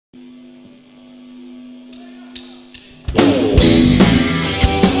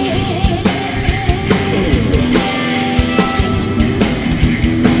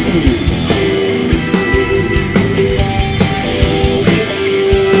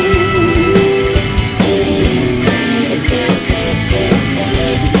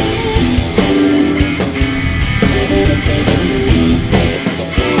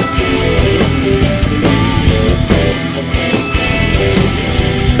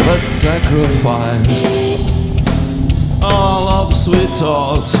Let's sacrifice all of sweet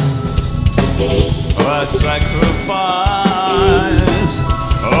thoughts. Let's sacrifice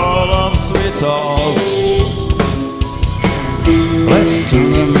all of sweet thoughts. Let's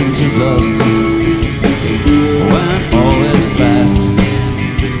turn them into dust when all is past.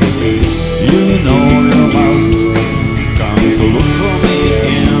 You know you must come to look for me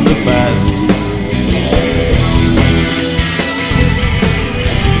in the past.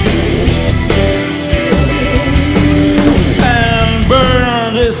 And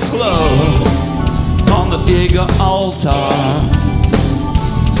burn this love on the ego altar.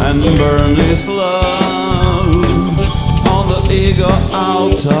 And burn this love on the ego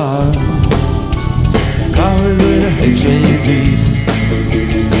altar. Covered with a hatred deep,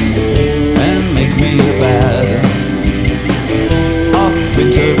 and make me the bad of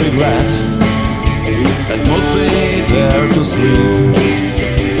bitter regret that would be there to sleep.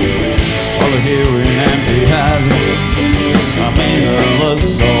 All here in empty head, I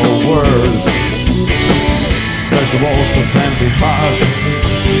meaningless old words. Scratch the walls of empty heart,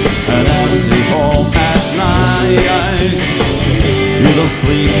 an empty home at night. You don't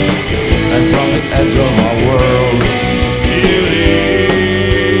sleep, and from the edge of our world you leave.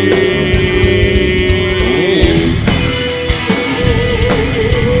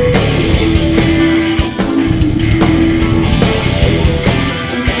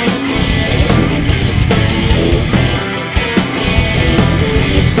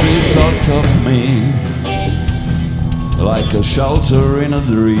 Sweet thoughts of me, like a shelter in a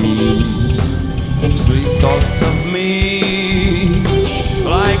dream. Sweet thoughts of me,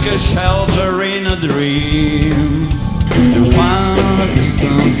 like a shelter in a dream. You found a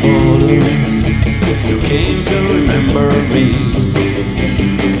distant border, you came to remember me.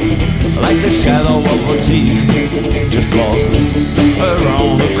 Like the shadow of a thief, just lost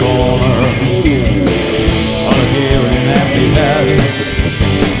around the corner. All here in empty head,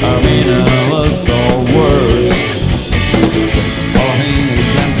 I meaningless all words. All in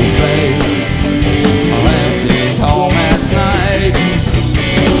is empty space, all empty home at night.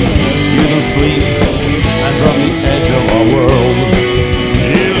 You don't sleep, and from the edge of our world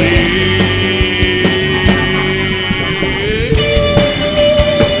you leave.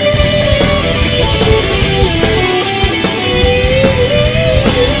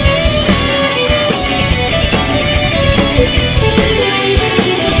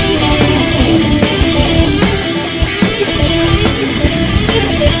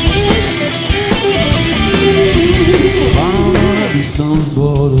 Found on a distance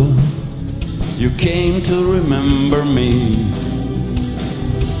border, you came to remember me.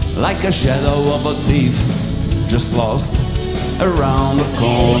 Like a shadow of a thief, just lost around the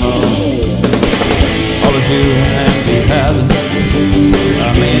corner. All of you in empty head, I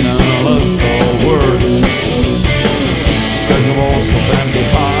meaningless all words. Scratch the walls of empty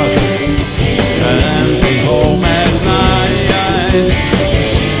heart, an empty home at night.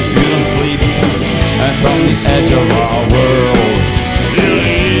 You don't sleep, and from the edge of our world you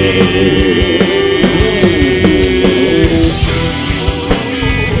leave.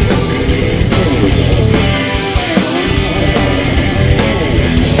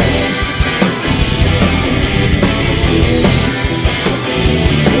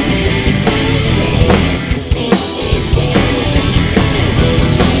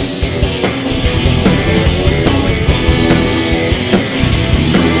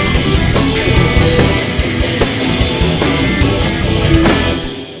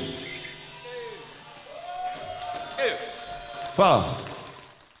 Hvala.